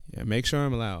And make sure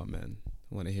I'm loud, man.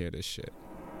 I want to hear this shit.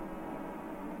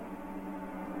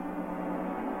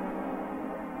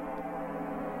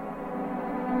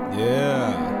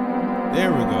 Yeah.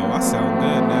 There we go. I sound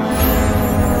good now.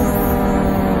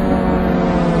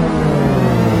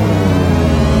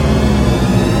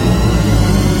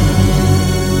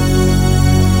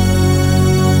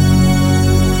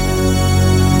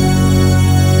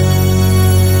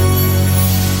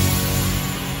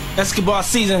 Escobar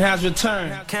season has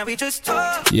returned. Can we just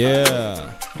talk?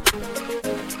 Yeah.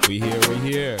 We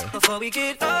here. Before we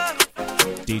get up.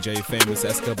 DJ Famous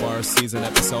Escobar season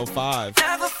episode 5.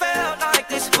 Never felt like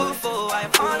this before. I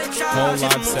apologize. Whole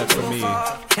live set for me.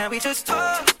 Can we just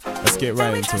talk? Let's get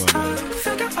right into it, man.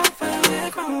 Figure out where we're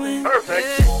growing.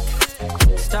 Perfect.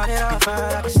 Yeah. Started off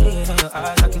right, I can see it in your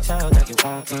eyes. I can tell that you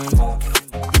want more.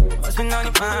 What's been on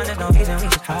your mind? There's no reason we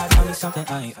should hide. Tell me something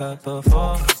I ain't heard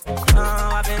before.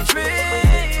 I've been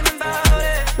dreaming about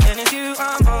it, and it's you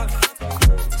I'm on.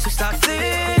 So stop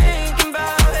thinking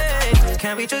about it.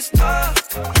 Can we just talk?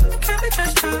 Can we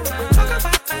just talk? Talk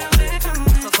about where we're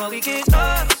going before we get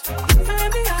lost.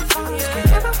 Maybe I'll fall.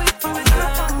 Can't ever wait for it.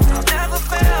 I've never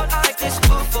felt like this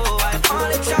before. I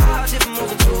apologize if I'm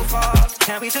moving too far.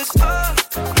 Can we just talk?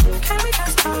 Can we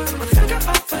just talk? Figure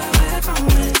out where we're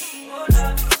going.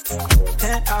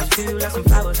 Penthouse view, left some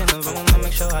flowers in the room. I'll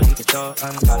make sure I leave the door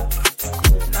unlocked.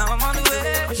 Now I'm on the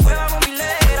way, swear I won't be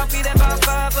late. I'll be there by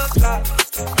 5 o'clock.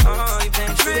 You've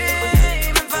been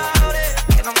dreaming about it,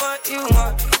 and I'm what you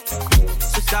want.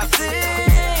 So stop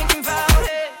thinking about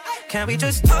it. Can we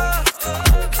just talk?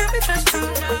 Can we just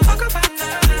talk? Talk about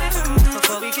it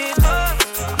before we get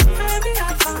lost. Maybe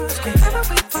I lost, can't ever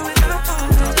wait for it.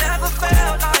 I've never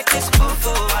felt like this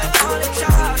before. I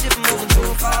apologize if I'm moving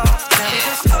too far. Can we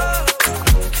just talk?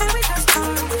 Can we just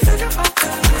talk? Figure out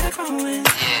where we're growing.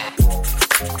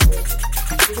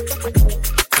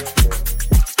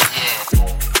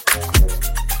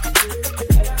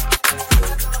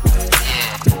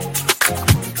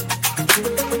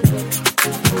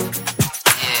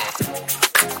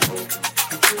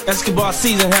 Escobar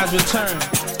season has returned.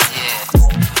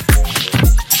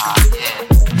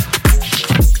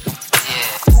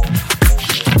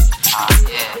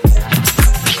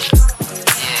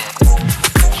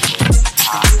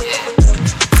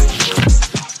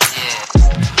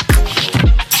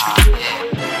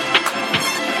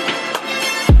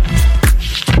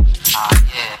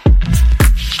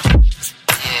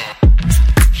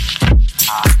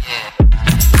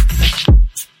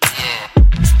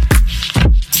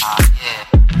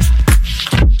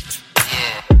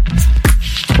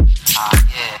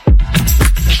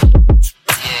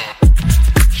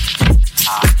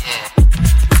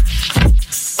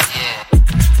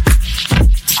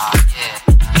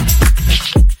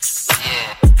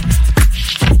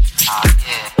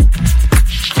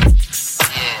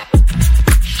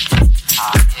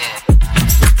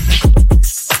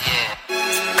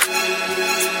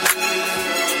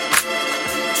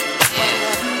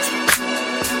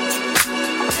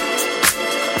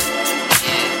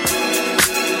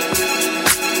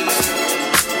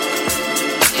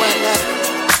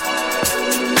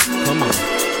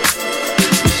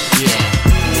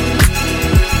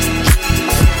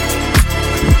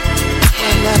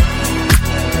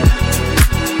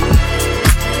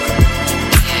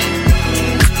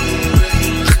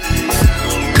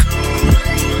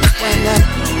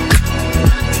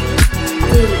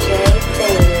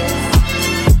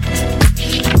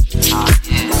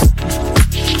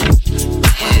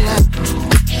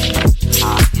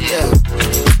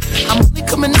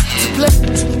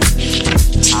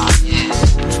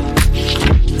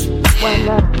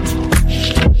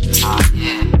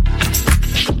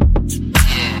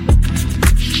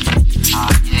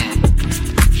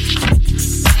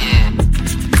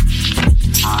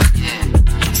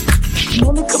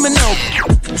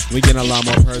 We getting a lot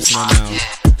more personal now.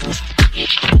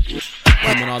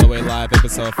 Coming all the way live,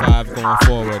 episode 5 going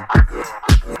forward.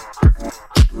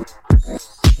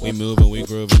 We moving, we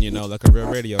grooving, you know, like a real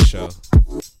radio show.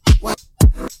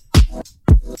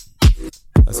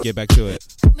 Let's get back to it.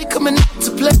 Coming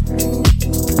to play.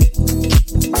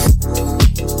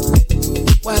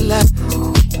 While I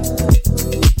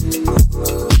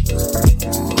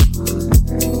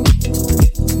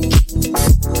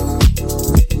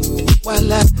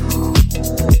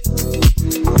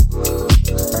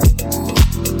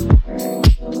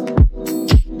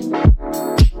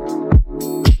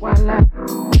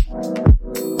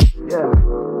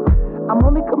I'm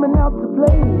only coming out to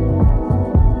play.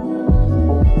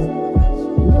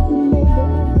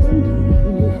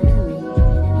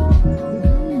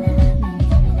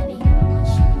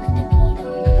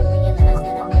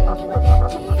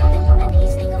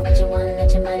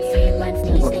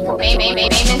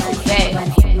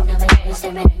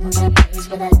 staring in your face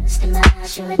with a lust in my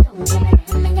eyes. Sure, don't give a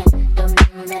damn, and you don't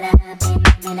know that I've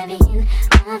been every in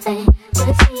my fantasy.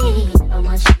 Never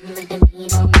want you to look at me,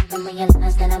 don't even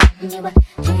realize that I'm putting you up.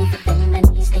 Two for them and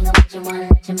these things, what you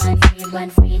want, let your mind free, run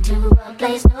free to a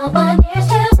place no one dares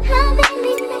to. I'm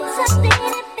feeling something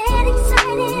and that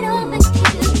excited over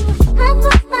you. I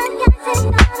put my eyes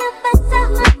and all of us are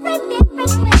on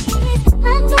different ways.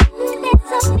 I'm getting there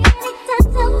so many times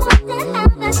I wonder how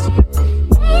about you.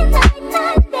 Day and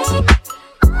night,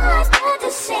 all I got to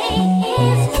say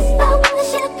is if I was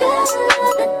your girl,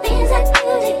 the things I do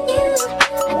to you,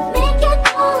 I'd make it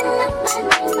all up my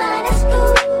mind. That's who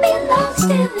it belongs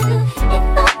to. If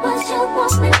I was your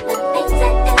woman, the things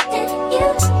I do to you,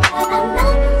 I'm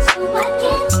not, so I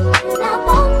can't and I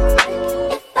won't.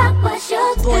 If I was your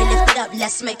girl. Boy, lift it up,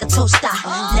 let's make a toast.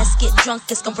 Let's get drunk,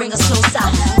 it's gonna bring us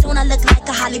closer. Don't I look like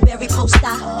a Holly Berry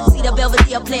poster? See the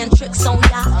Belvedere playing tricks on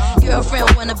ya.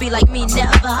 Girlfriend wanna be like me,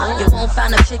 never. You won't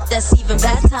find a chick that's even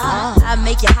better. I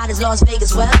make you hot as Las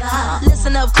Vegas weather.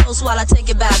 Listen up close while I take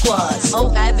it backwards.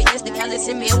 Oh, I be instant,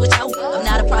 listen me with you. I'm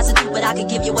not a prostitute, but I can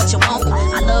give you what you want.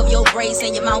 I love your braids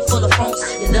and your mouth full of phones.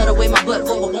 You love the way my butt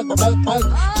go, boom, boom, boom, boom.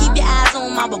 Keep your eyes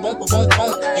on my boom, boom, boom,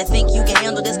 boom. You think you can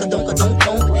handle this, don't.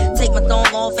 Take my thong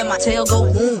off and my tail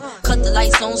go boom. Cut the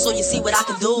lights on so you see what I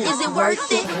can do. Is it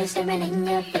worth it? I'm staring in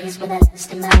your face with a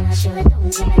lust in my eyes. Sure, don't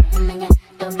give a damn, and you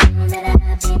don't know that I've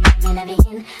been every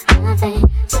in my fantasy.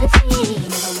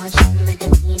 Never want you to look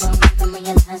at me, don't even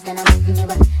realize that I'm putting you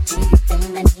up. Do you think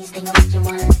that these things what you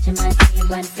want, let your mind free,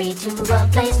 run free to a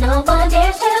place no one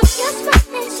dares to. You're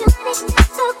smiling, shining,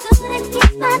 so good and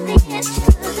keep my thing true.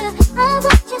 I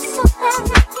want you so bad,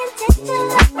 I can take you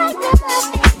up right now,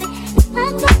 baby.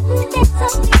 I'm getting there so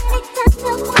many times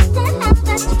I wonder how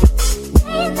about you.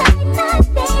 Day and night,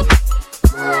 baby.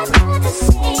 All I got to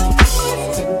say is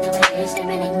sitting over here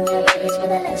staring in your face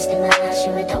with a lust in my eyes.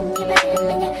 Sure, don't give a damn,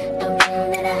 and you don't know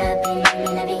that I've been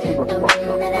dreaming of you. Don't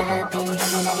know that I've been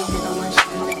dreaming of you. Don't want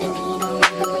you with me, don't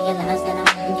even realize that I'm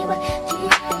putting you up. Do you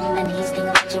think that these things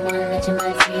what you want, let your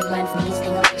mind free, run. These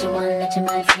things what you want, let your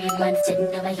mind free, run. Sitting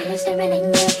over here staring in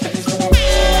your face with a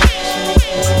lust in my eyes.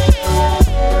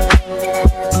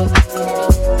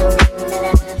 Sure, don't know that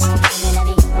I've been dreaming of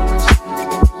you. Don't know that I've been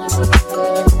dreaming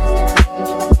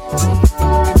of you. Don't want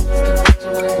you with me, don't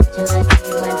even realize that I'm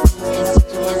putting you up. Do you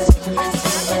think that these things what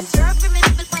you want, let your mind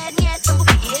free, run. These things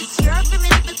what you want, let your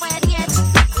mind free, run. It's your primitive plan yet. It's your primitive plan yet.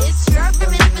 It's your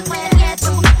primitive plan yet.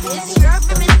 It's your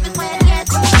primitive plan yet.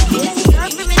 It's your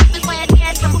primitive plan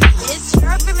yet. It's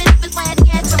your primitive plan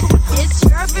yet. It's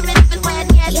your primitive plan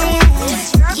yet. It's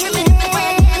your primitive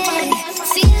plan yet.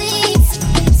 Feelings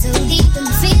so deep in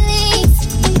my feelings.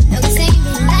 No saying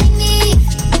you like me.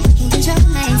 Can't control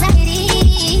my anxiety.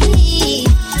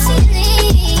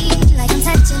 Feeling like I'm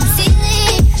touching the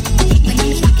ceiling. When you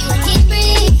hit you, I can't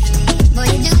breathe. Boy,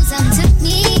 you do something to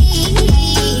me.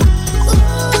 Ooh,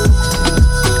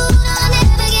 I'll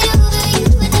never get over you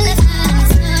until I find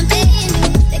something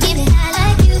new that get me high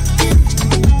like you do.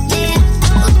 Yeah.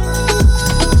 Ooh,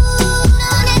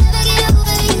 I'll never get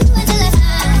over you until I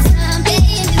find something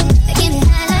new that get me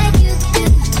high like you do.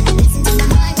 Listen to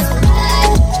my heart go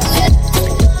right,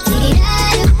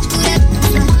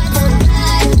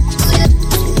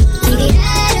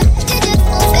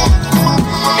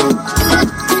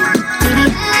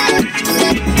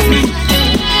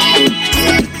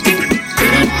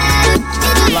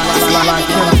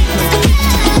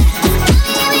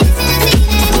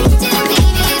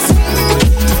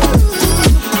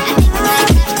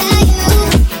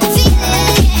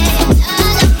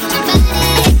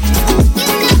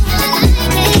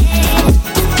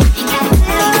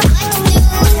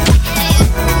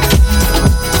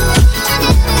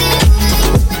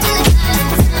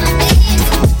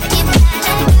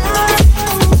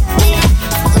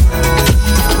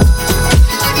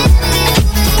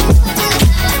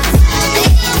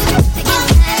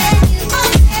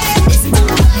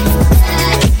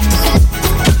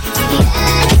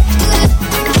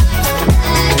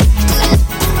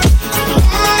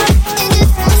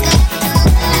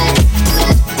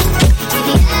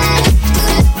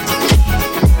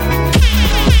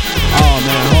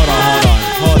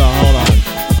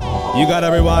 You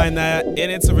gotta rewind that in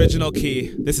its original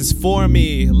key. This is For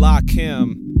Me, La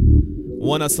Kim,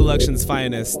 one of Selection's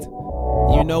finest.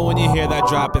 You know when you hear that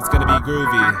drop, it's gonna be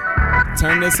groovy.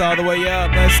 Turn this all the way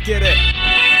up, let's get it.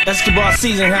 Escobar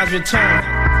season has returned.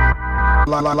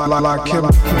 La Kim.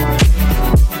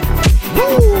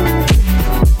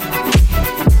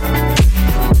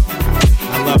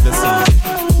 I love this song.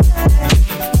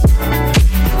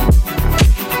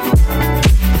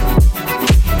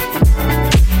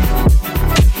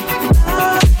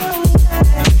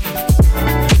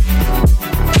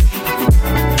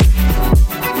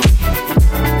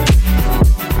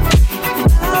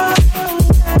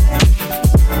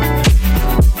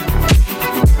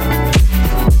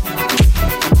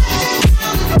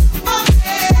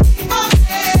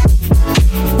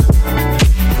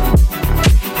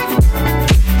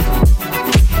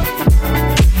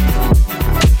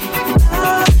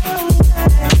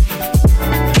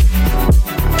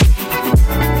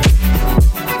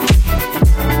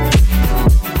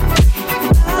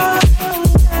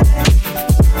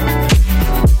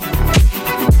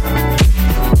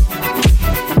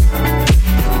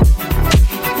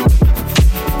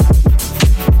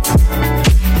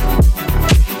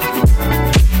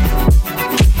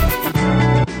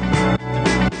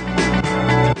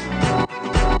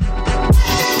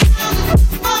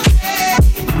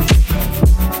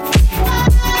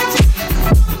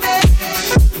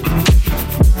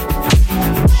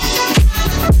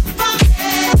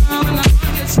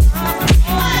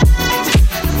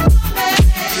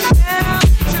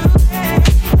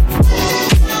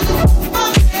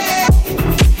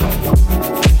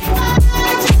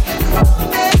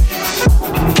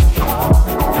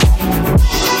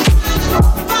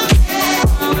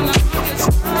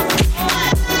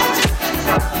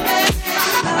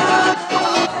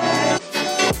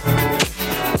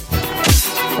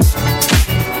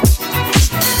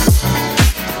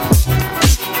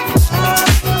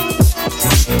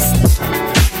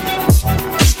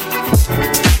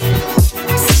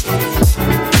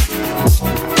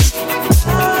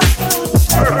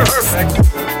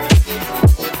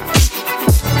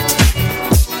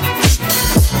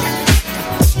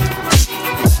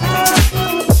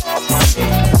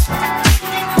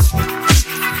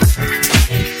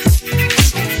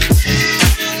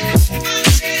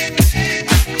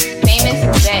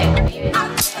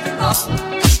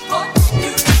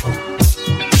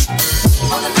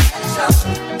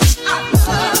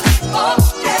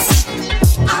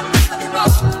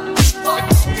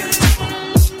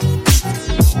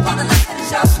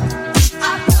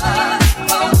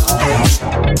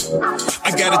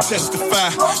 gotta testify.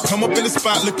 Come up in the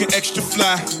spot looking extra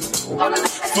fly.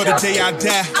 For the day I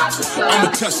die,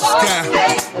 I'ma touch the sky.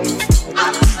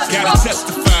 Gotta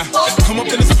testify. Come up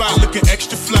in the spot looking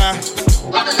extra fly.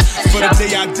 For the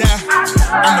day I die,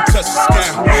 I'ma touch the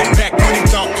sky. Back when he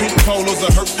thought pink polos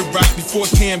would hurt the rock. Before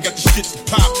Cam got the shit to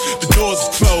pop, the doors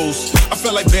was closed. I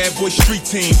felt like Bad Boy Street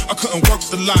Team. I couldn't work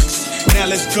the locks. Now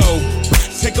let's go.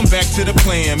 Take them back to the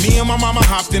plan. Me and my mama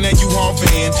hopped in that U-Haul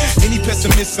van. Any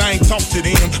pessimists, I ain't talk to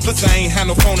them. Plus I ain't had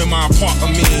no phone in my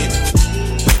apartment.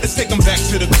 Let's take them back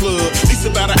to the club. At least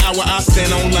about an hour I stand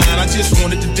online. I just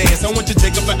wanted to dance. I went to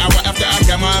Jacob an hour after I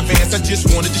got my advance. I just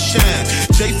wanted to shine.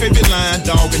 Jay favorite line,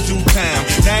 dog, in due time.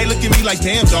 Now they look at me like,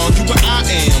 damn, dog, you what I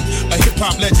am. A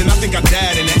hip-hop legend. I think I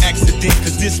died in an accident,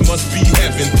 cause this must be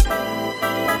heaven.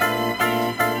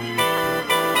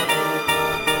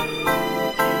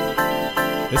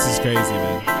 This is crazy,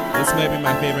 man. This may be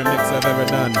my favorite mix I've ever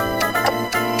done.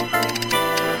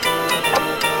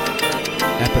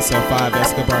 Episode 5,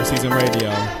 Escobar Season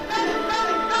Radio.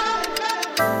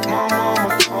 My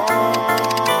mama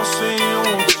called, see you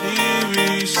on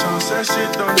TV. Sunset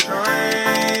shit done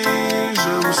changed.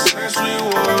 Ever since we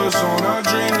was on, I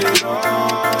dreamed it all.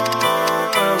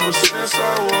 Ever since I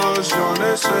was young,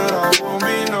 they said I won't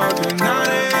be nothing. Now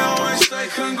they always say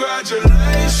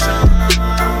congratulations.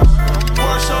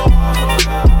 Work so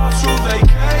hard to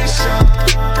vacation.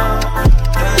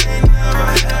 They ain't never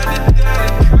had the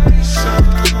dedication.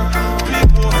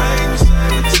 People hate us, say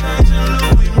we changing,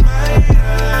 look, we made it.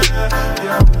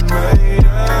 Yeah, we made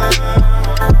it.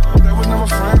 They was never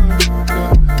friendly, yeah.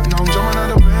 Now I'm jumping out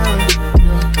the belly,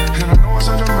 yeah. And I know it's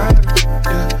undramatic,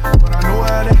 yeah. But I knew I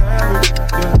had to have it,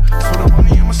 yeah. For the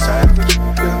money, I'm a savage,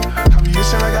 yeah. I be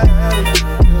itching like I had it,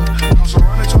 yeah. I'm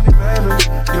surrounded 20 baby,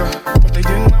 yeah. But they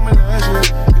didn't let me last year,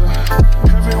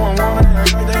 yeah. Everyone wanna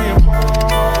act like they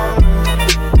important,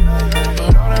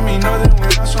 but all that mean nothing when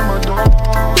I swim my door,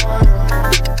 yeah.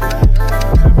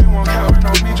 Everyone counting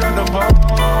on me, drop the ball,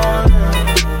 yeah.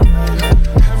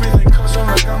 Everything custom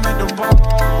like I'm at the bar,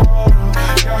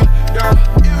 yeah, yeah.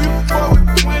 If you fuck with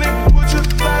winning, put your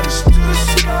lighters to the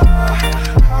sky.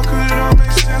 How could I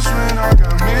make sense when I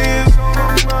got millions on my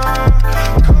mind?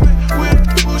 Coming with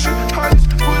that bullshit, I just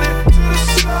put it to the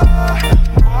side.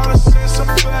 All the sense of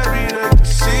baby, they can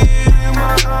see it in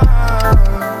my eyes.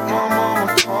 My mama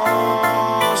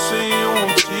called, see you on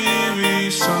TV.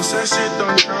 Sunset shit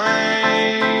done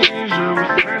changed. Ever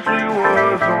since we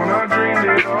was on, I dreamed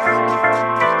it all.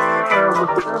 Ever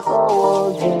since I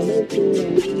was on,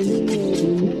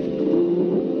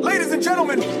 Ladies and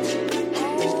gentlemen,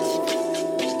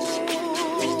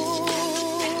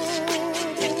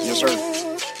 Yes, sir.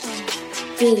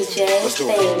 DJ Let's do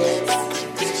it.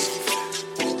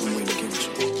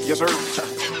 Yes, sir.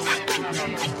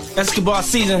 Escobar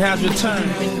season has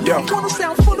returned. Yo. I'm gonna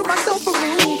sound full of myself a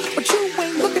rule, but you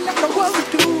ain't looking at no other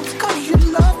dudes, cause you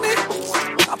love me.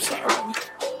 I'm sorry.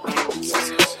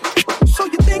 So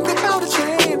you think about a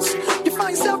chance, you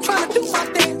find yourself trying to do my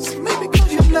dance, maybe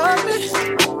cause you love me.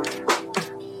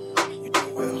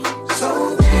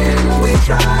 So then we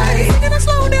try, and I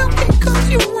slow down because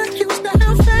you weren't used to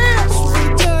how fast we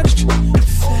touched.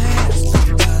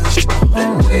 Then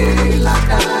we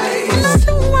locked eyes, and I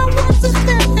knew I wasn't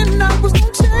there, and I was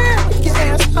gonna tear your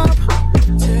ass up.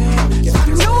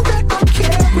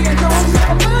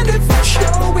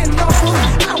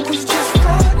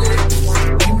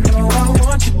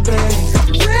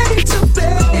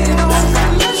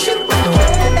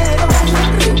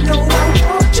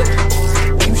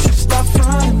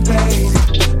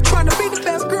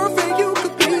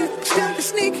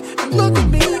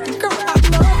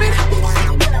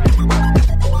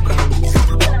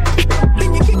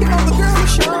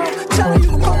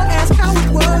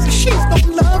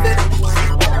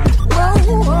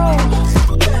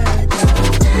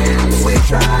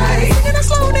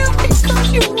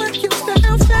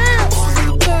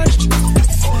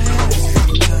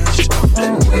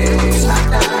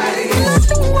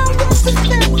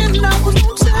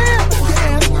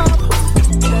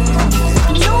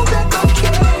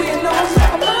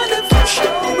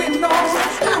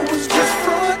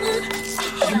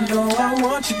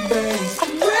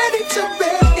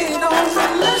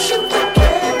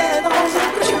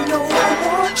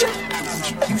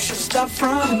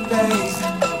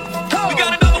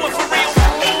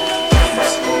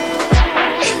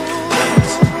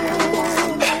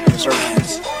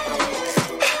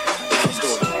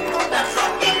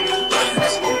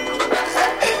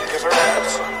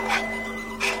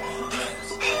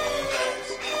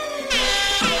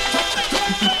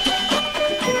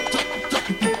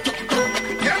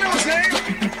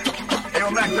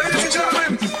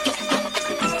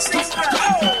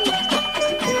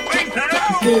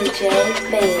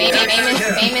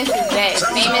 Famous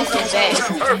is Jay.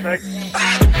 Perfect.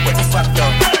 What the fuck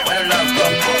though? Where the love go?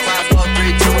 5, 4,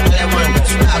 3, 2, and let one go.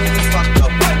 Stop. What the fuck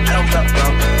though? I don't fuck bro.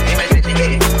 Ain't my bitch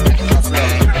hit it. I can puff low.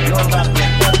 You don't rock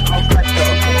that. I'm flex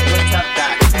though. You a tough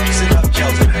guy. This is up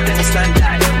jokes. Then the sun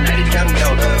died. Now the young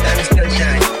though. That is still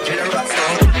shine. Get a rough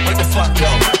though. What the fuck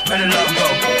though? Where the love go?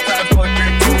 5, 4,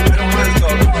 3, 2, where the words go?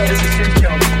 This is shit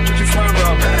show. Put your front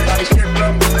row. Bobby shit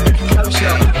bro. Tough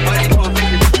show. Money go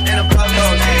bitches. And a pop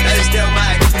low. That is still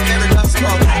mine. Favorite love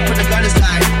smoke. Put the gun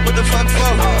aside. What the fuck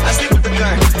for? I sleep with the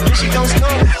gun. If she don't snow.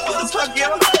 What the fuck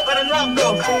yo? Where the love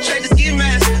go? Straight to ski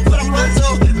mask. Put them runs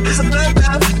on. It's a blood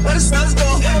bath. Where the suns go?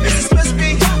 It's a supposed to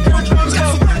be. Where the drums go?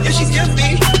 If she's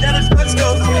gifty, that the drugs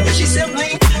go. If she's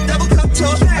simply double cup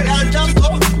toast. I got a jump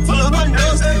go. Full of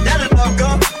windows. That the love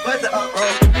go. Where's the up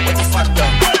roll? What the fuck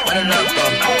though? Where the love go?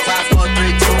 5, 4,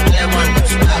 3, 2, let one go.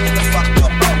 Stop. What the fuck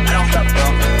though? I don't fuck bro.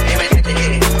 Ain't my hit to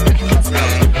hit it.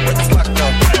 What the fuck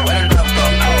though? Where the love go?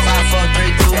 5, 4,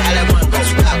 3, 2, I let one go.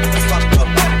 Stop. What the fuck though?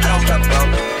 I don't fuck bro.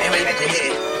 Ain't my hit to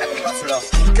hit it. Like a buffalo.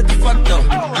 Get the fuck though?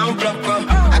 I don't bluff bro.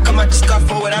 I come out the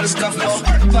scuffle without a scuffle.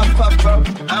 Puff bro.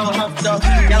 I don't huff though.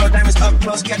 Yellow diamonds up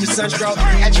close, catch a sunstroke.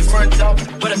 At your front door,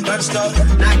 with a third stove.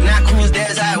 Knock, who's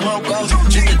there's how it won't go.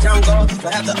 Just the jungle,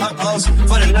 but have the utmost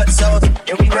for the nutsos.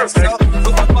 And we not slow.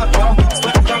 Put my fuck bro.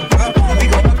 Split the fuck bro. We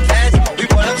go up fast, we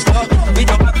pull up slow. We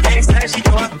go up bang, slash, she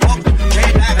go up poke.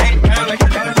 Trade live, ain't down like a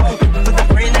dynamo. Put the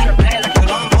brain in the bag like a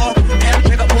lawnmower. Damn,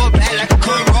 trigger pull back like a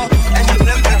cornrow. And you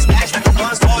flip and smash like a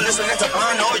console. Listen to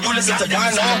Bono, you listen to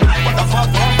Bono. What the fuck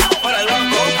bro? What I love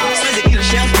bro. Slizzy eat a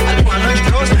chef, I lick my lunch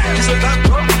throws. Just look up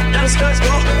bro, now the studs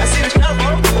go. I see the shell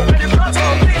bro, but where the blood go?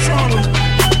 Please on them.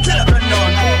 To the unknown,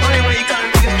 only way you can't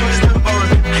get through this number.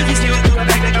 If you see what's doing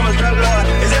like I'm a drug lord.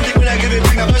 Is everything when I give it,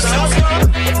 bring up a shell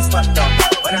bro. What the fuck though?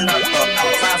 Where the love go?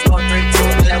 5, 4, 3,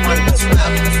 2, let one go.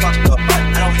 Stop. What the fuck though?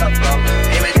 I don't fuck bro.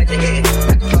 Ain't my head to hit it.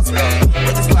 Like a buffalo.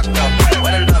 What the fuck though?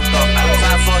 Where the love go?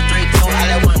 5, 4, 3, 2, I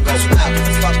let one go. Stop. What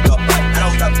the fuck though? I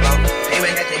don't fuck bro. Ain't my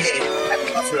head to hit it. Like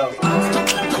a buffalo.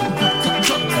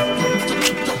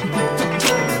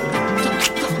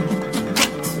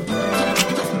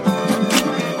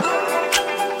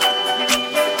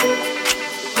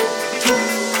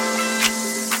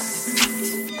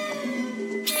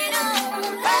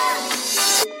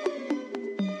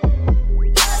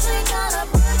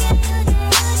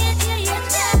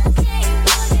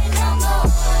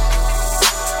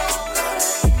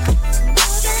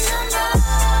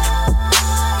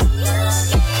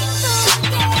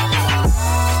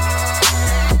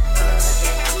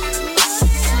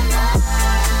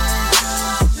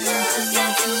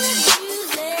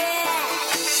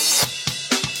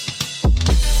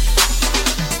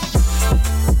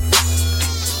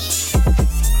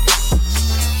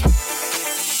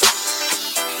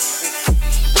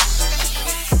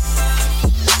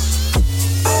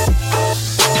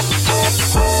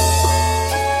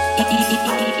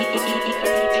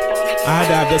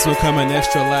 This will come in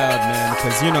extra loud, man,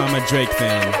 because you know I'm a Drake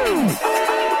fan.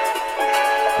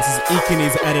 This is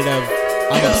Ekini's edit of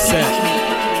I'm Upset.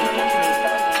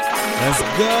 Let's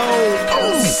go.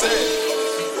 I'm upset.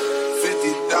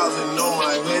 50,000 on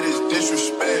my head is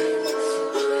disrespect.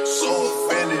 So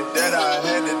offended that I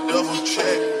had to double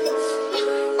check.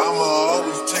 I'ma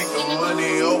always take the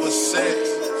money over sex.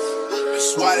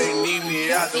 That's why they need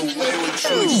me out the way. What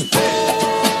you expect?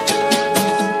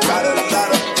 Got a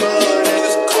lot of blood.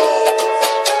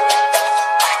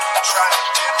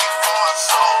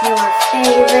 Your favorite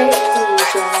DJ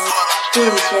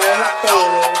Baby.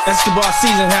 Escobar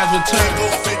season has returned.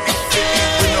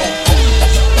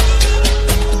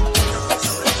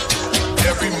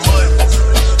 Every month,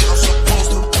 I'm supposed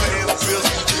to pay her bills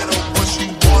and get her what she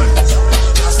wants.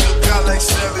 I still got like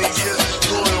 7 years of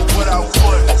doing what I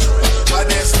want. My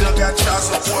dad still got child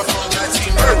support from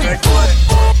 1991.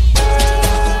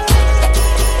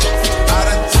 Out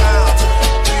of town,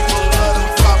 people love to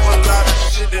pop a lot of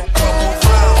shit that come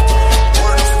around.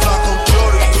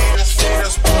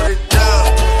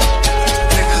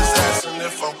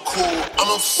 If I'm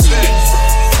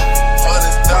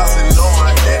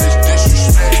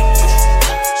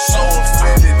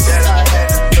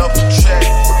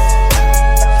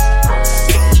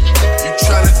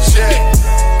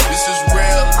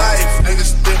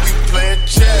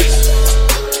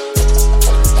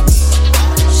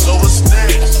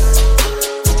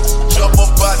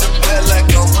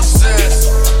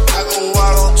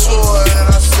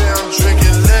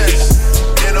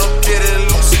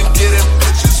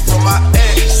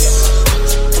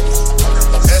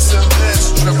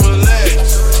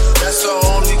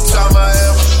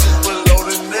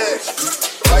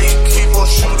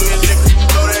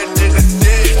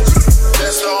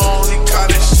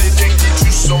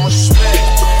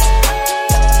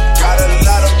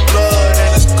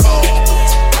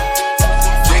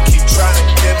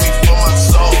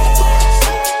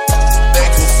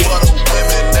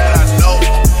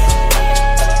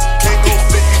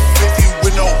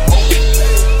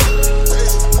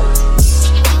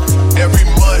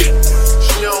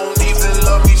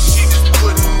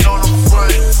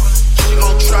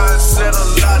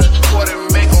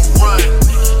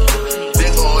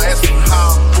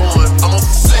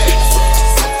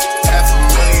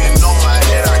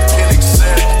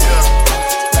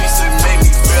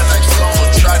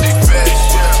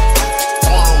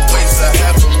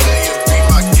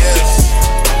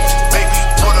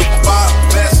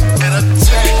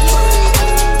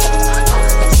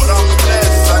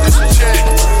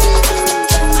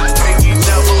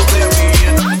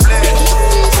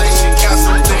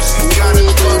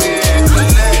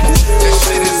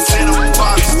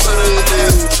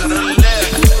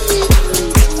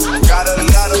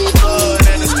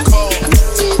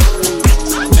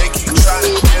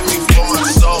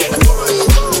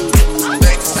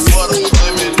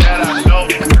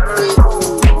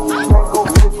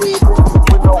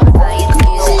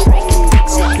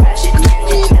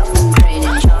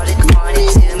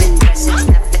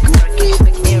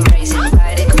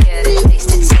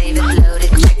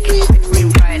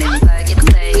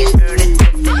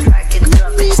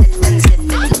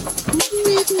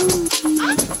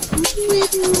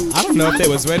know if they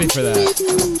was ready for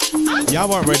that. Y'all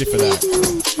weren't ready for that.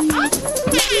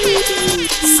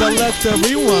 Select a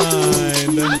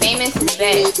rewind. Famous is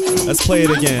back. Let's play it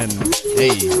again.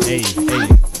 Hey, hey,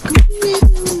 hey.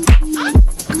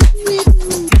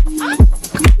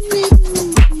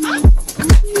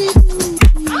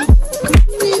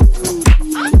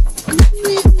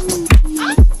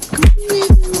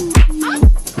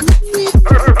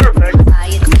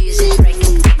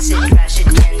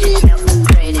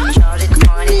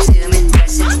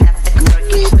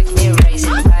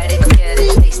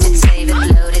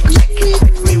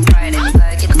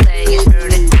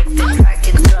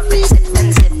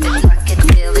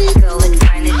 Feel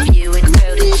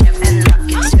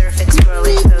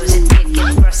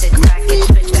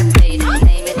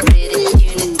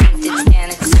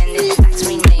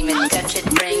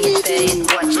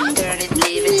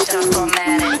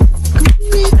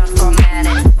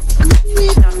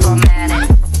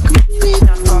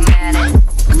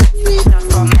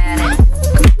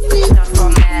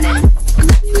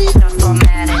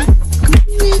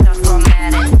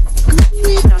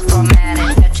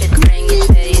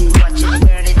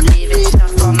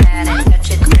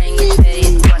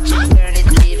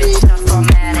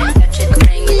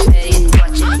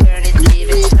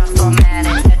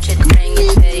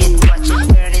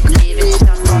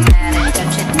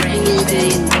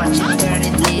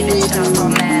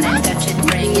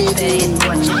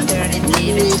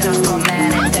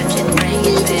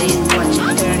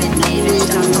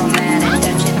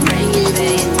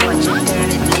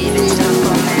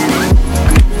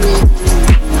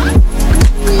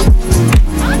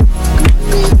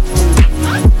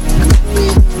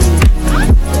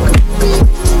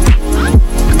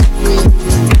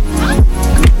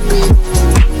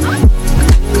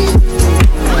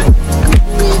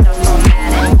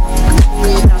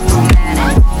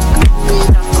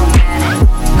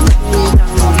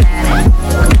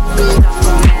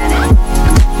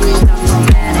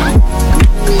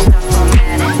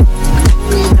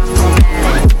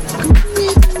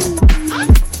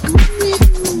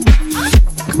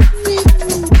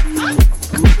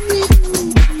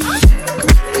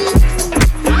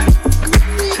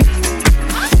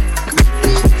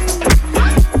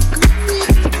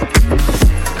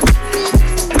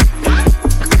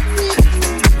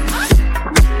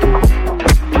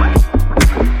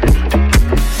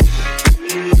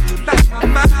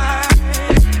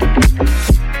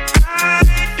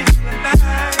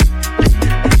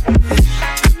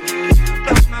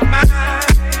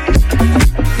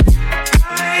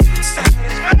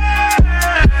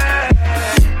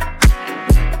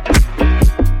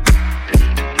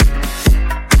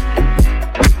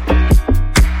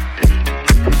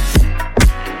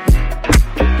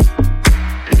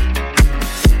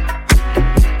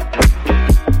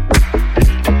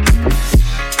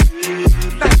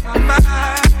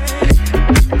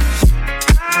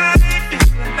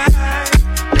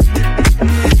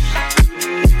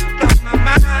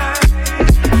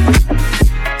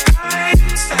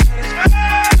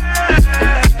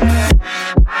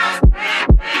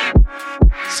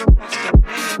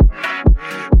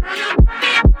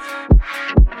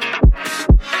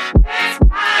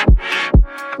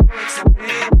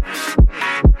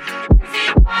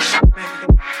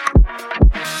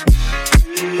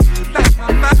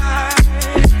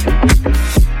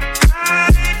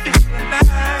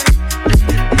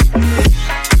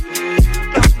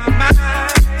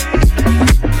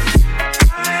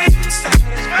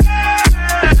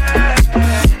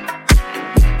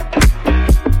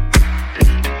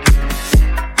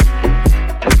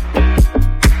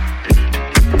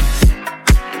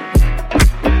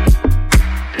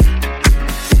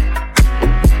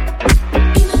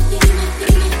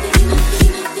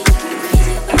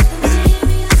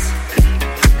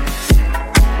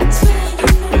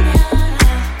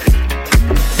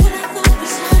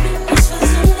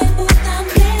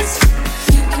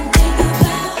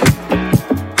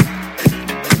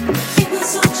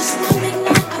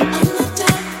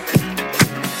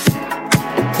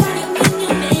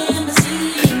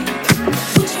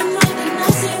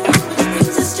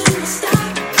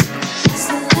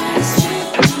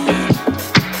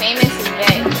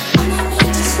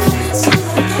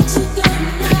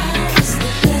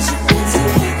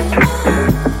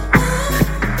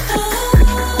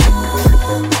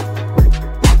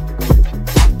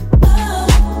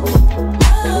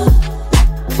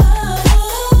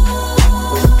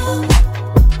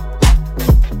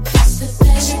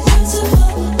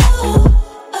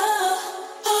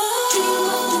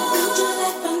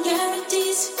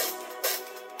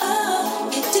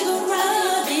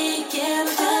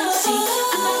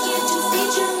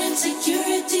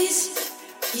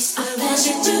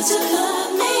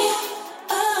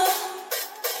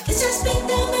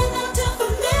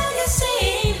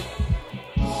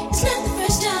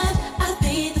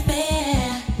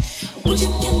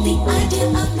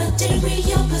carry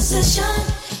your possession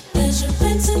as your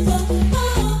principal.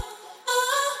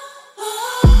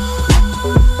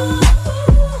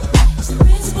 It's the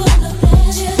principle of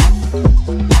pleasure.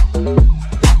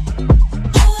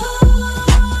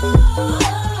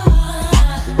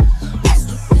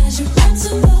 As your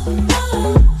principal.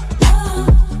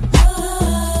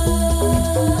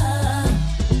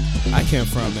 I can't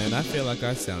front, man. I feel like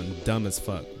I sound dumb as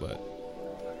fuck, but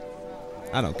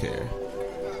I don't care.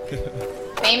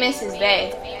 Famous is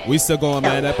bad. We still going,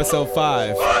 man. Episode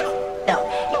 5.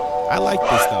 I like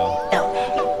this though.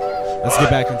 Let's get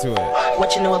back into it.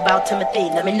 What you know about Timothy?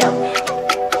 Let me know.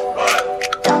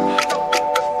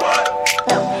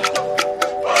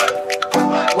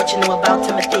 What you know about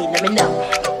Timothy? Let me know.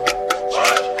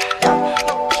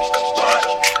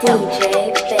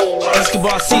 DJ Baby.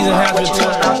 Escobar season has What you know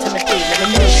returned. about Timothy? Let me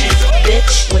know.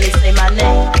 Bitch, when they say my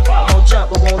name, I won't jump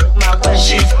but won't look my way.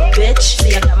 Bitch,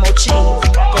 see I got more cheese.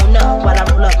 Go up while I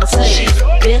roll up my sleeves.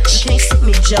 Bitch, you can't see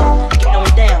me jump. Get on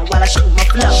down while I shoot my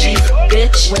flow.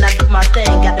 Bitch, when I do my thing,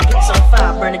 got the pics on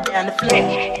fire, burn it down the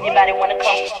flame. Anybody wanna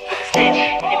come with the step?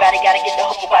 Anybody gotta get the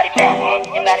whole body back?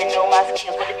 Anybody know my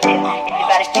skills with the tip?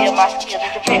 Anybody feel my skills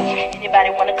with the tip? Anybody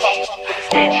wanna come with the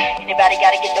step? Anybody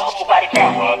gotta get the whole body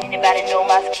back? Anybody know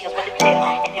my skills with the tip?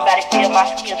 Anybody feel my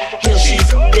skills with the tip?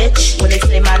 Bitch, when they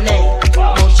say my name,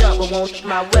 I won't jump but won't look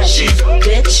my way.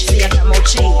 Bitch, see I got more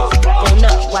cheese. Going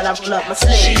up while I roll up my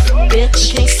sleeves. Bitch,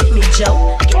 you can't see me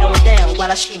joke. Get on down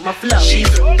while I shoot my flow.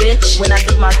 Bitch, when I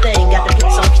do my thing, got the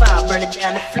pics on fire, burn it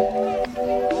down the floor.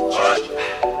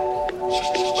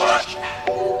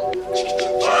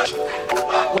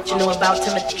 What you know about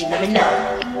Timothy? Let me know.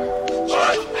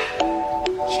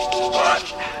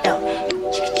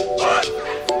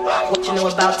 What you know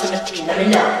about Timothy? Let me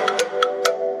know.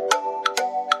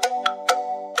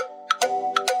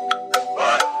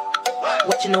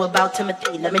 What you know about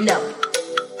Timothy? Let me know.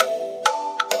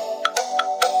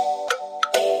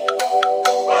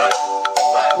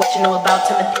 What you know about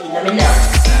Timothy? Let me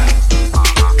know.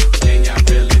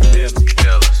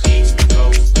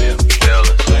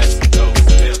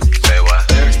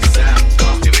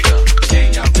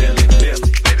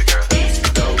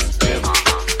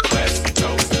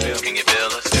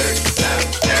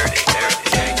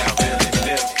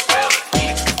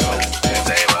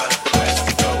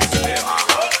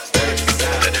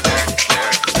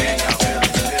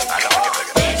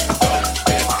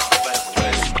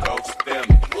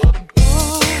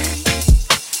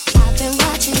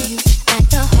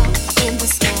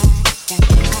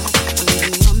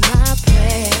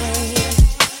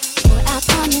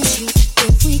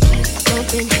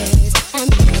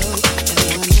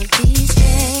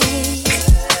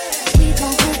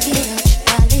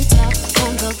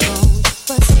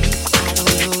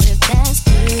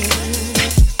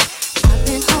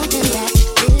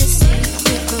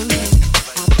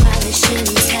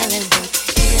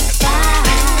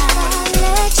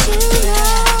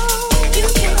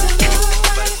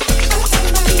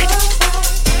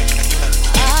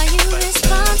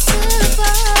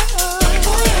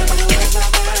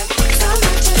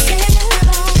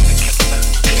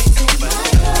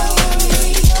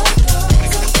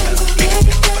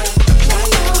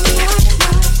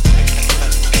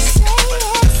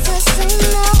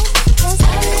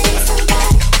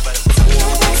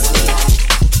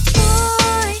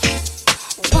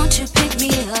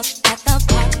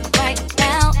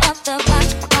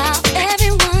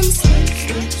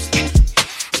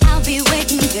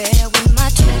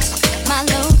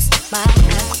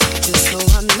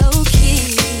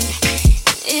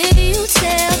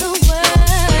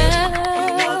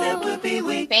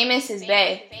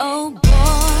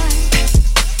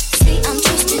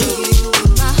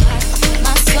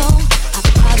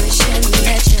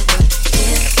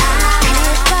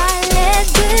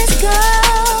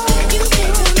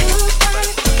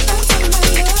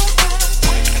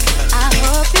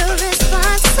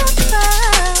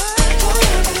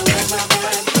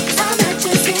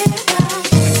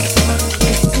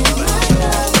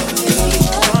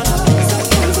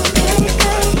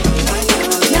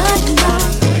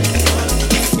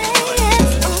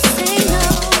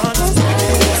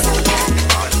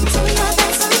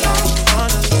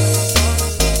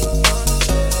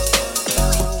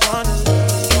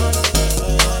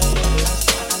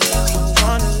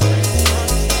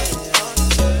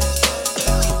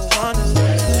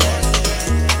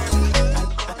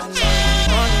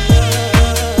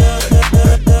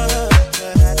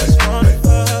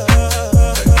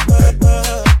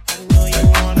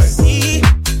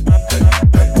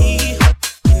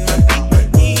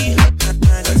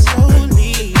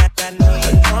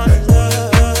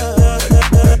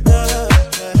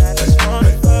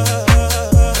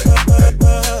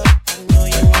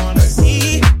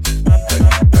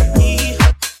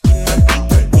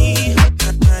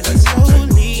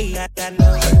 I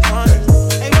know you wanna.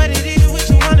 Hey, what it is, what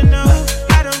you wanna know?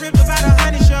 I done ripped about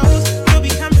 100 shows. You'll be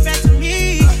coming back to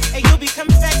me. Hey, you'll be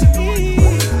coming back to me.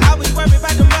 I was worried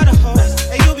about the mother hoes.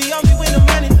 Hey, you'll be on me when the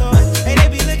money throws. Hey, they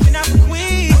be looking out for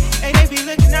Queen. Hey, they be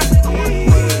looking out for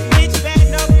Queen. Bitch, back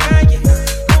no Kanye.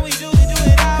 When we do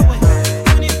it our way.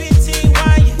 2015,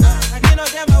 why you? I get no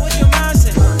damn about what your mom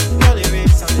said. Rolling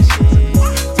ricks on the shit.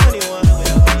 21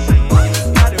 with a beat.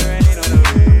 I done rain on the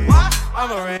beat.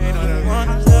 I'ma rain on the beat.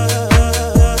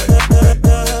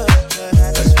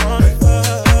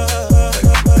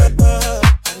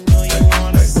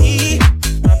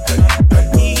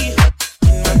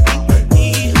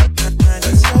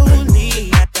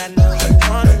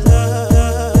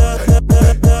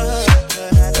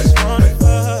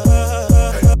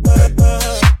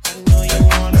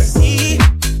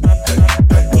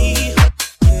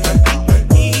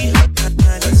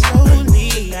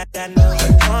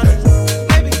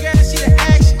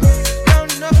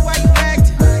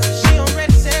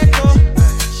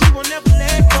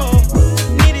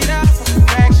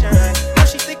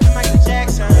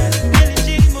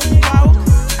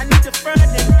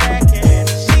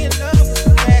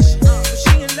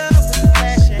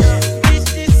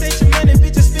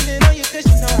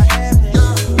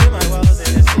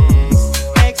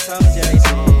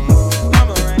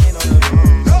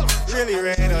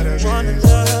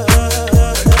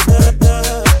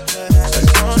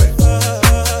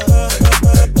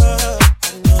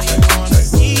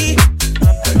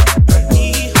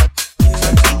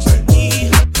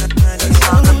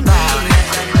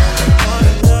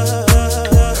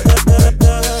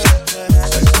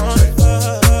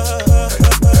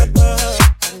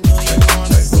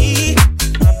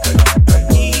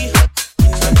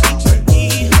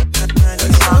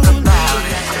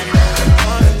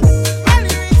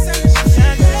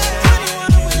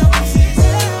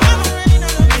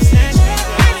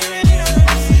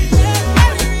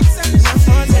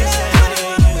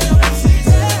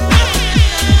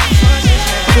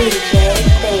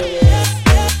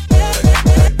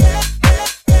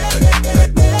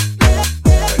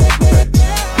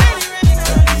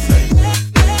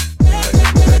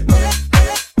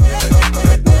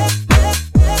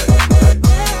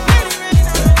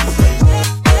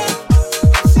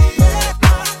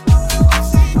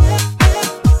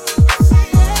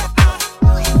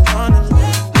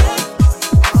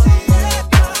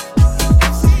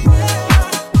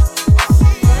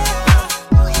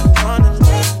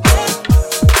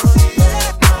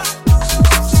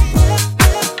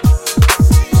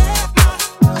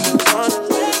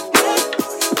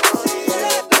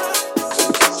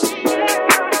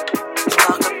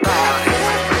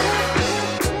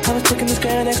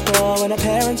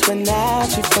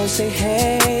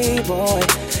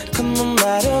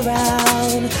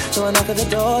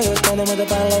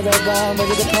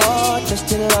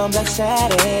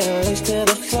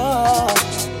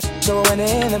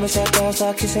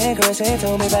 Kissing, caressing,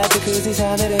 told me about jacuzzi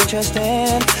sounded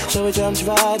interesting. So we jumped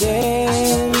right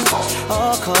in.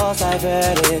 All calls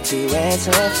diverted to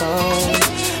answer phone.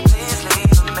 Please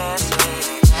leave a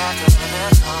message after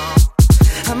the phone.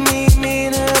 I mean, me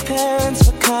and her parents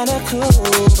were kinda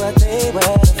cool, but they were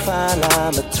the fine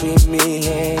line between me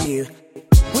and you.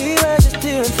 We were just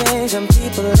doing things and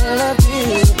people in love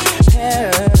you.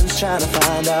 Parents trying to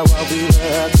find out what we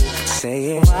were up to.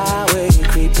 Saying, why were you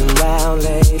creeping around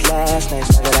late last night?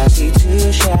 Now that I see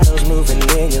two shadows moving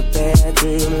in your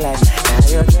bedroom light. Now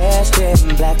you're dressed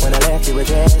in black, when I left you were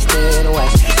dressed in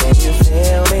white. Can you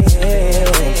feel me?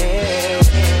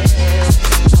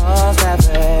 Pause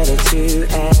diverted to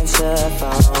answer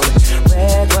phone.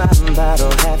 Red wine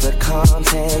bottle, half the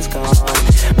contents gone.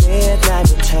 Midnight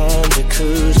return,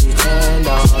 jacuzzi turned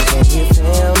on. Can you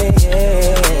feel me?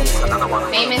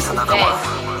 Famous is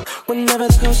bad. Whenever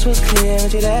the coast was clear and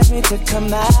she'd ask me to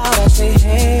come out, I'd say,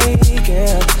 hey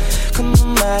girl, come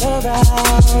on right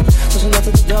around. Pushing up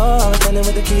to the door, I was standing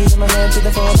with the keys in my hand to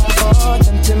the 4x4.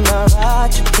 Tempting my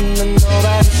ride, tripping and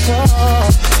nobody saw.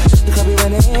 The club we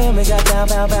went in, we got down,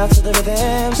 bound to the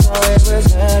rhythm. So it was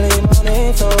early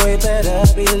morning, so we better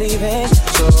be leaving.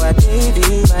 So I gave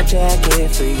you my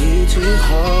jacket for you to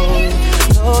hold.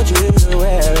 Told you to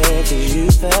wear it 'cause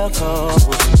you felt cold.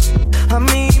 I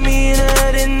mean, me and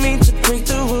I didn't mean to break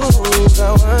the rules.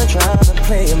 I weren't trying to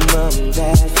play a mom and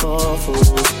dad for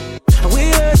fools.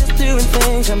 We were just doing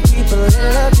things and people in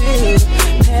love you.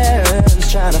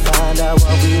 Parents trying to find out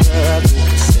what we were up to.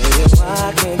 Saying,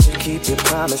 why can't you keep your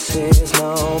promises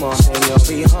no more? Saying you'll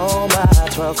be home by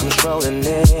 12, come strolling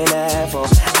in at 4.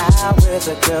 Out with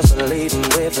the girls, but leaving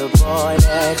with the boy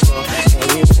next door. Can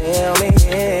you feel me?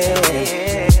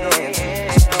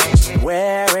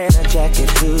 Wearing check it,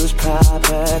 whose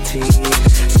property?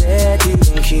 Said you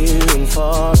been queuing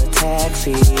for a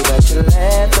taxi, but you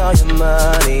left all your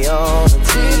money on the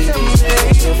TV.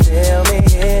 Can you fill me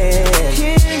in?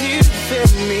 Can you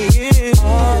fill me in?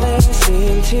 All they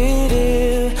seem to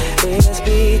do is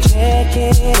be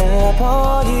checking up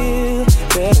on you,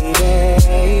 baby.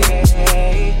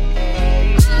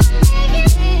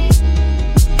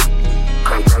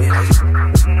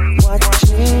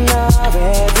 Watching our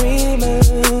every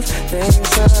move, think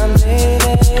someday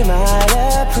they might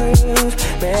approve,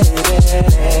 baby.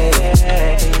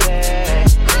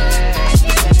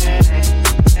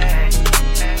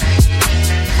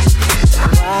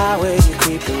 Why were you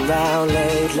creeping around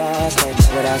late last night?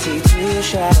 But I see two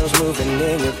shadows moving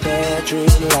in your bedroom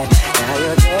light. Now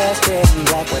you're dressed in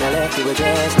black, when I left you were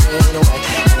dressed in white.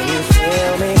 Can you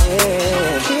feel me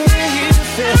in? Can you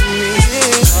feel me in?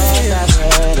 Cause I've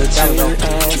heard that you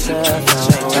answer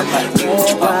phone.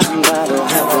 Red wine bottle,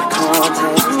 have the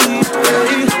context.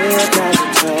 Red night to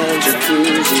turn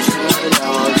jacuzzi, turn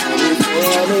on. Can you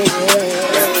feel me in?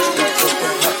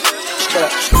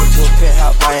 Straight to a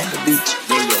penthouse, Miami Beach.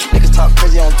 Niggas talk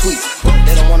crazy on tweets.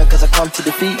 They don't want it cause I come to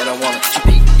defeat. They don't want it. I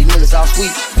peek, these niggas all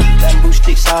sweet. Bamboo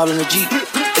sticks all in the Jeep.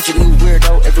 It's a new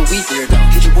weirdo every week. Get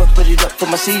it what, put it up for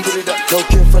my seeds. No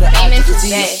cure for the eyes of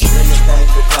disease. Do anything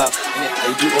for clout.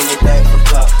 They do anything for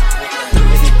clout. Do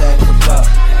anything for clout.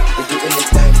 They do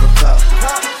anything for clout.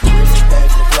 Do anything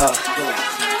for clout.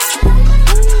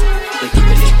 They do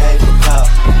anything for clout.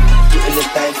 Do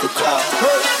anything for clout.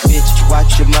 Bitch,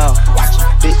 watch your mouth.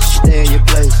 Bitch, stay in your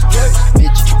place.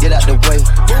 Bitch, get out the way.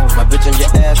 My bitch on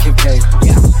your ass can pay.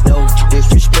 No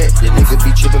disrespect, the nigga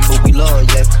be trippin', but we love,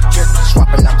 yeah.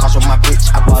 Swapping out cars on my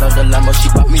bitch. I bought her the Lambo, she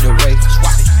bought me the Ray.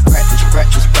 Practice,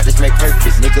 practice, practice, make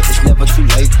perfect. Nigga, it's never too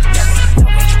late.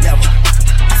 Never.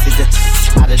 I see the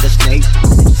out of the snake.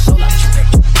 So like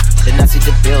then I see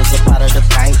the bills up out of the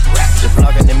bank. The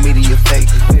vlog and the media fake.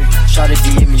 Shawty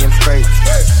DM me, I'm straight.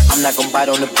 I'm not gon' bite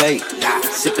on the bait.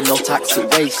 Sippin' no toxic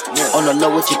waste. On the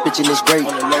low with your bitch and it's great.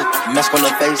 Mask on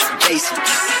the face, Jason.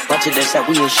 Bunch of this that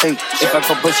we in shape. If I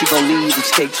go bust, she gon' leave,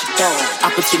 escape. I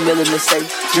put $2 million in the safe,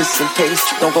 just in case.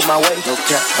 Don't go my way. No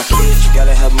cap, my kids, you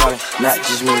gotta have money, not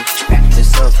just me. It's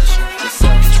selfish.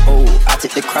 Oh, I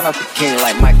take the crown off the king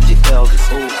like Mike J. Elvis.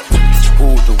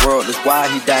 Ooh, the world is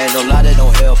wild, he dying, no lie, they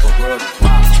don't help him.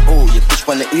 Ooh, your bitch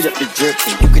wanna eat up the drip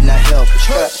and you cannot help it.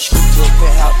 Shoot to a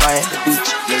penthouse, Miami Beach.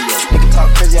 Nigga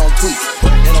talk crazy on tweets.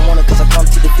 They don't want it cause I come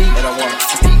to defeat. They don't want it.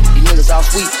 These niggas all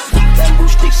sweet. Bamboo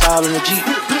sticks all in the Jeep.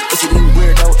 It's a new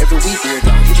weirdo every week.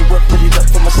 Get it work, put it up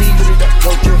for my seed.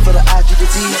 No cure for the eyes of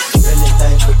disease. Do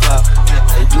anything for clout.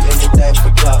 They do anything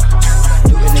for clout.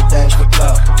 Do anything for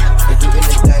clout. They do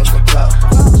anything for clout.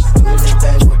 Do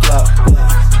anything for clout.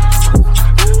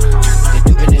 They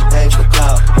do anything for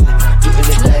clout. Do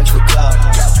anything for clout.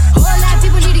 Whole lot of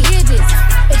people need to hear this.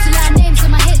 It's a lot of names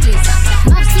on my hit list.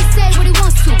 Mopsy say what he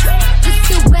wants to. Just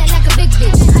still wet like a big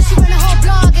bitch. I should run a whole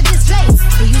blog at this place.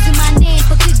 They're using my name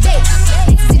for clickbait.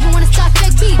 Haters even wanna start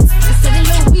fake beats. Instead of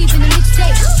low weave in the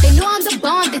mixtape. They know I'm the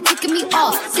bomb, they're ticking me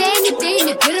off. Say anything,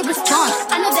 they get a response.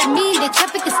 I know that mean they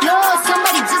traffic is slow.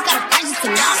 Somebody just gotta purchase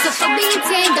the law. So for being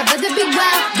tamed, I'd rather be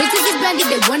wild. Bitches is blended,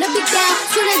 they wanna be down.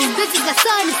 Soon as these bitches got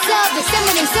something to sell, they say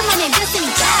my name, Destiny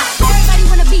Child. Everybody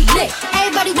wanna be lit,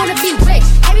 everybody wanna be rich.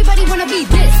 Everybody wanna be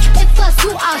this. If us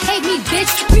who I'll hate me, bitch.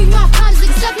 3 more pounds,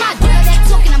 like stuff my girl. That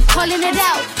talking, I'm calling it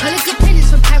out. Public opinions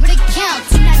from private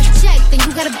accounts. You not a check, then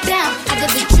you gotta bounce. I got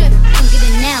the drip, I'm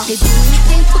getting now. They do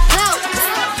anything for clout.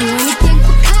 Do anything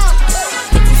for clout.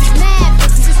 Bitches is mad,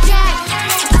 bitches is jacked.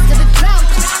 I still be proud.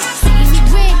 See me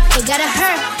win, they gotta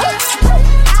hurt.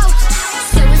 Ouch.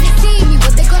 So when they see me,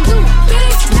 what they gon' do?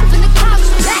 Bitch, not from the couch.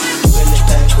 Back. Do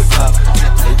anything for clout.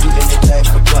 They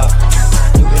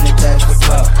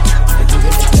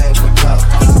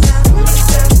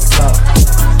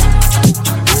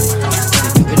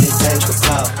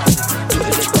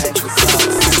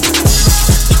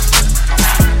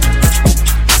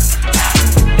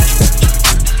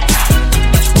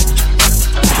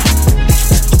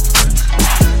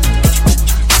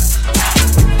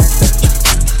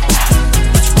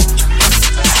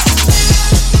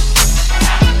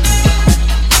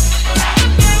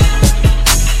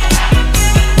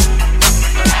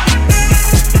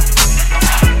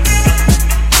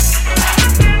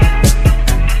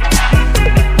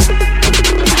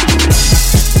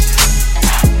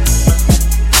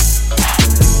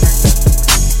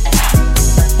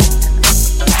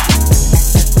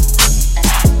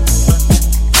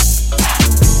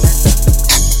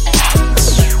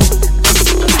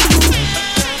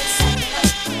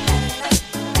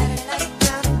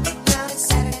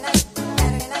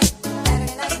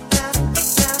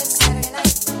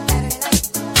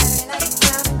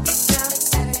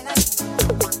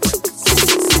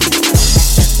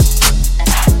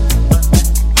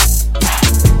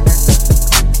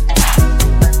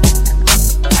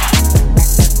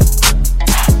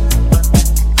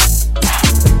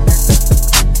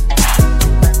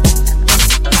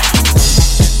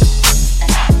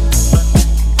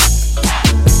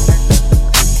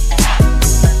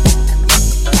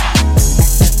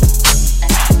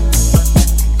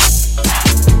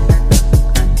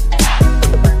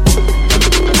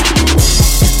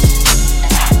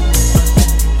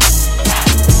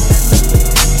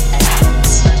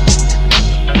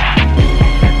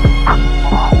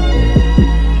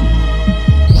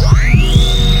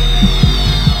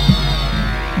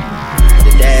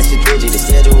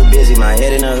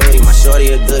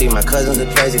My cousins are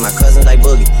crazy, my cousins like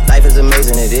boogie. Life is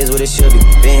amazing, it is what it should be.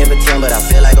 Been here for 10, but I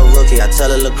feel like a rookie. I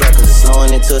tell her look up, cause it's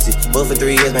snowing in Tootsie. Booked for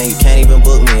 3 years, man, you can't even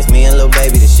book me. It's me and Lil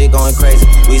Baby, the shit going crazy.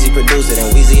 Weezy produced it,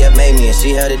 and Weezy have made me. And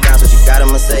she held it down, so she got a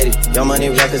Mercedes. Young Money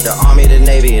Records, the Army, the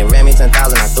Navy. It ran me 10,000,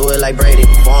 I threw it like Brady.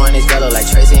 400 yellow like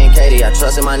Tracy and Katie. I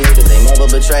trusted my niggas, they never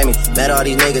betray me. Met all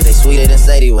these niggas, they sweeter than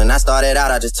Sadie. When I started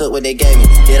out, I just took what they gave me.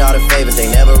 Did all the favors,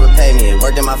 they never repay me. It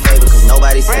worked in my favor, cause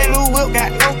nobody said. Brand new whip,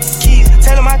 got no keys.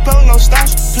 Tell them my clothes, no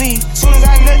starch, please. Soon as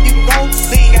I nut, you can go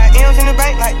leave. Got M's in the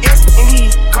bank like S and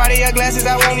E. Cartier glasses,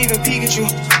 I won't even peek at you.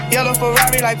 Yellow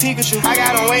Ferrari like Pikachu. I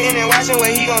got him waiting and watching what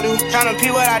he gon' do. Tryna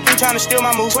pee what I do, tryna steal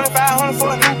my moves. 2,500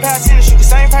 for a new pair of tennis shoes. The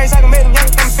same price I can make them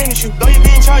young come finish you. Though you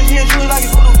being charged here, you like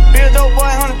it's voodoo. Real dope boy,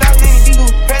 100,000 in the D-Loo.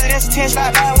 President's 10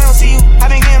 slide by, we don't see you. I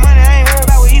been getting money, I ain't worried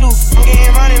about what he do. I'm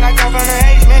getting money like I'm from the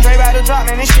H. Man, Dre about to drop,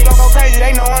 man, this shit gon' go crazy.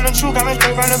 They know I'm the truth, coming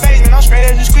straight from the basement. I'm straight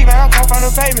as a squeak, man, I'm come from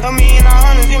the pavement. A million all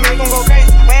hundreds, it make them go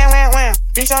crazy. Wham, wham, wham,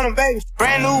 bitch on them baby.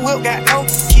 Brand new whip, got no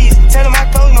keys. Tell them my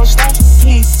clothes, no starch,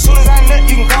 please. Soon as I nut,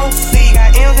 you can go leave.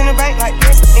 Got M's in the bank like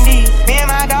this, indeed. Me and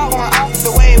my dog going off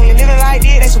the way. When you're living like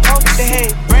this, they supposed to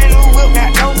behave. Brand new whip,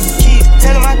 got no keys.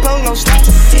 Tell them my clothes, no starch,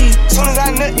 please. Soon as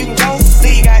I nut, you can go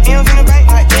leave. Got M's in the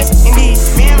bank like this, indeed.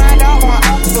 Me and my dog going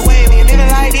off the way. When you're living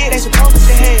like this, they supposed to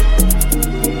behave.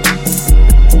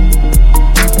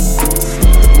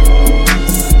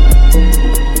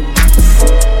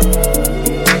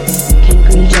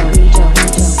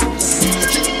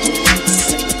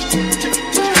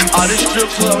 All this strip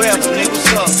club after, nigga,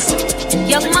 what's up?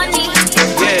 Young Money.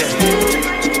 Yeah.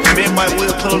 Me and my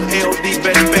Will put on AOD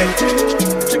back to back.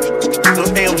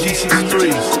 Those AMG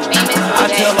 63s. I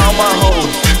tell all my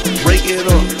hoes, break it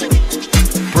up,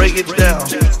 break it down,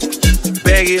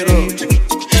 bag it up,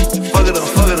 fuck it up,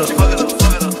 fuck it up, fuck it up,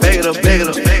 fuck it up, bag it up, bag it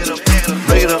up, bag it up,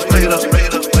 break it up, break it up, break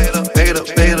it up, break it up, bag it up,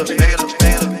 bag it up, bag it up,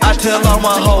 bag it up. I tell all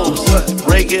my hoes,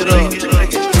 break it up,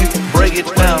 break it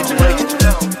down,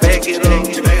 bag it up.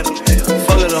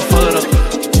 Fuck it up, fuck it up,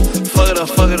 fuck it up,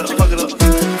 fuck it up, fuck it up,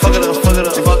 fuck it up, fuck it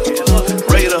up, fuck it up,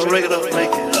 break it up, break it up, break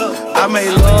it up. I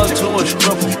made love to a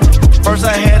stripper. First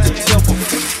I had to tip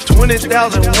her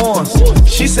 20,000 once.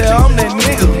 She said I'm that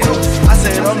nigga. I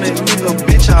said I'm that nigga,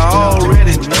 bitch. I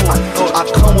already know it. I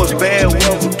come with bad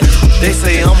weather. They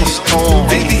say I'm a storm.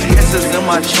 ABS is in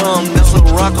my chum. That's a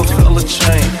Rockefeller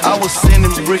chain. I was sending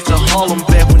bricks to Harlem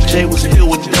back when Jay was here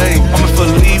with Dame. I'm in for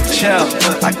leave child.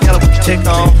 I got a protect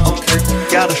on.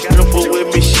 Got a stripper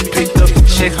with me. She picked up the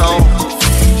check home.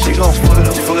 She gon' fuck it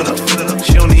up, fuck it up, fuck it up.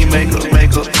 She don't need makeup,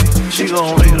 makeup. She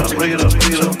gon' rig it up, rig it up,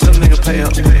 rig it up. Tell the nigga pay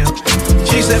up, pay up.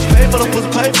 She said pay for the pussy,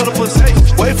 pay for the pussy.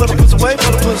 Wait for the pussy, wait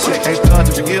for the pussy. Ain't God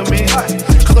to forgive me.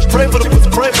 Cause I pray for the pussy,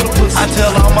 pray for the pussy. I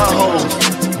tell all my hoes,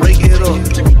 break it up,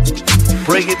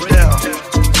 break it down,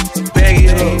 bag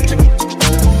it up.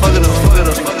 Fuck it up, fuck it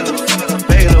up, fuck it up,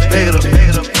 bag it up, bag it up, bag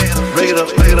it up, break it up,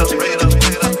 break it up, break it up,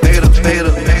 bag it up, bag it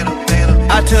up, bag it up, bag it up.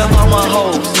 I tell all my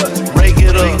hoes, break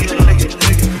it up,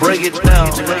 break it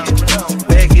down, bag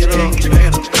it up,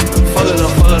 fuck it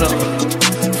up, fuck it up,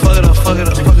 fuck it up, fuck it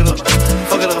up, fuck it up,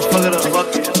 fuck it up, fuck it up,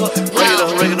 fuck it up, break it up,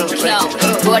 break it up, break it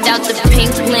up. Brought out the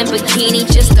pink Lamborghini,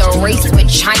 just a race with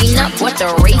China. What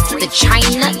the race to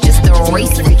China? Just a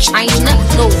race in China.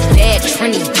 Little bad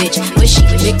Trini bitch, but she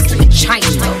mixed with China.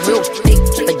 Real thick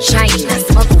vagina,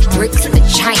 smuggle bricks to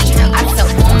China. I tell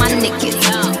all my niggas,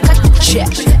 cut the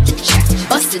check,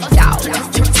 bust it out,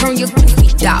 turn your goofy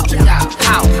down.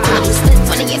 How? Split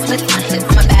 20, yeah, split 20.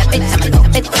 I'm a bad bitch, I'ma go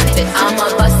fit on it. I'ma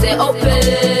bust it open,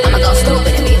 I'ma go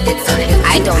stupid and be a bitch on it.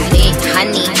 I don't need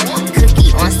honey,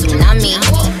 cookie on tsunami.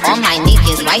 All my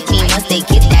niggas wife me once they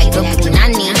get that good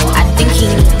punani. I think he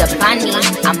need the bunny,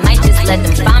 I might just let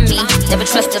them find me. Never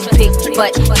trust a big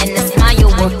butt, and the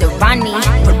smile worth the Ronnie.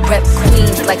 But rep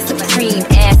queens like Supreme,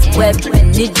 ass Web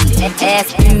and Nitty, ass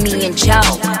me and Joe.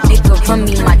 Nigga run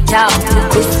me my dog.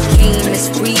 This game is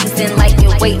freezing like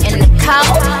you're waiting to cow.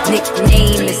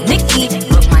 Nickname is Nikki,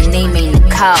 but my name ain't a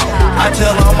cow. I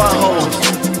tell all my hoes,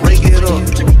 break it up,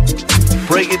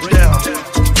 break it down,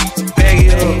 bag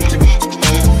it up.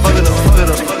 Fuck it up, fuck it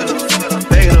up, fuck it up,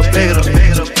 bag it up, bag it up,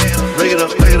 bag it up, break it up,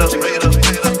 break it up, break it up,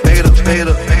 bag it up, bag it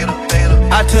up, bag it up, bag it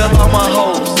up. I tell all my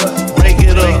hoes, break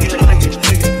it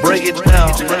up, break it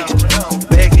down,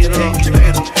 bag it up,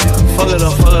 fuck it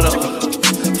up, fuck it up,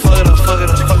 fuck it up, fuck it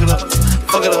up, fuck it up,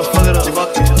 fuck it up, fuck it up,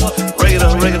 fuck it up, break it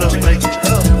up, break it up, break it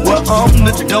up. Well, I'm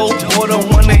the dope boy, the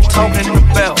one they talking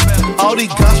about. All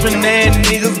these gossiping ass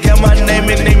niggas got my name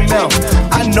in their mouth.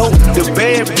 I know the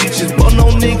bad bitches, but no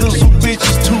niggas who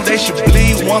bitches too. They should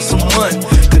bleed once a month,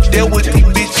 cause that's what these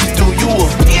bitches do. You a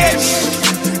bitch,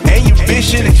 and your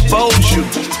bitch should expose you.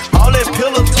 All that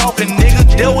pillow talking, nigga,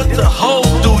 deal with the hoe.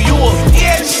 Do you a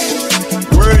bitch?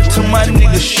 Word to my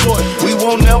nigga short. We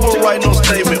won't never write no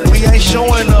statement. We ain't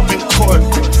showing up in court.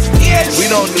 Yes. We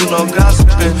don't do no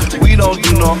gossiping. We don't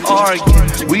do no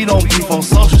arguing. We don't beef on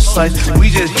social sites. We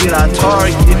just hit our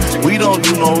target. We don't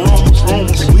do no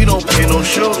rumors. We don't pay no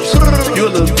shooters. You a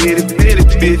little bitty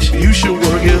bitch. You should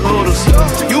work at Hooters.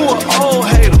 You a old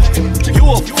hater. You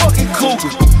a fucking cougar.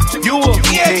 You a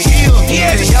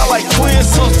and y'all like twin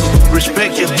sisters.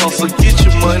 Respect your hustle. Get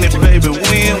your money, baby.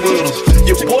 Win with us.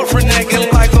 Your boyfriend acting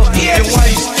like a and why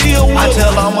you still with I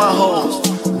tell all my hoes,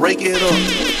 rake it up,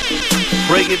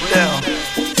 break it down,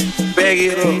 bag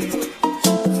it up,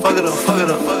 fuck it up, fuck it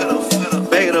up, fuck it up, fuck it up,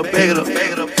 bag it up, bag it up,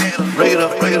 bag it up, break it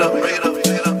up, break it up, break it up,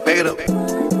 bag it up, bag it up.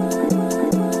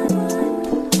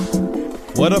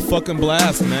 What a fucking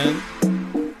blast, man.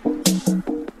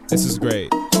 This is great.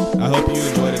 I hope you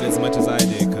enjoyed it as much as I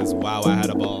did, because wow, I had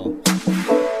a ball.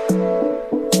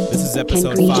 This is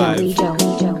episode 5,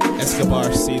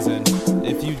 Escobar season.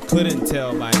 If you couldn't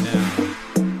tell by now,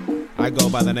 I go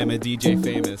by the name of DJ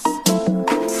Famous.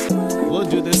 We'll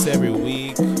do this every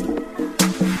week,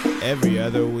 every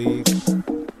other week,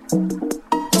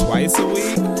 twice a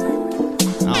week.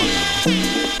 I don't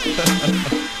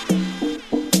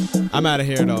know. I'm out of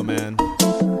here though, man.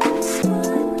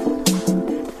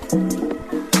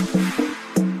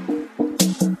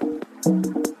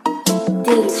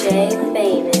 DJ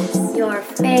Famous, your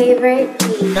favorite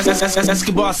DJ.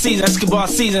 Escobar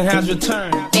season has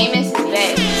returned. Famous is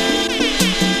back.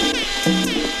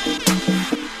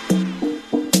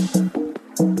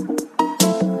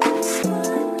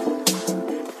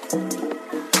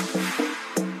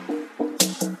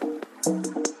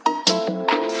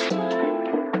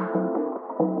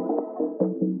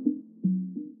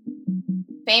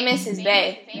 Famous is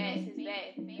back.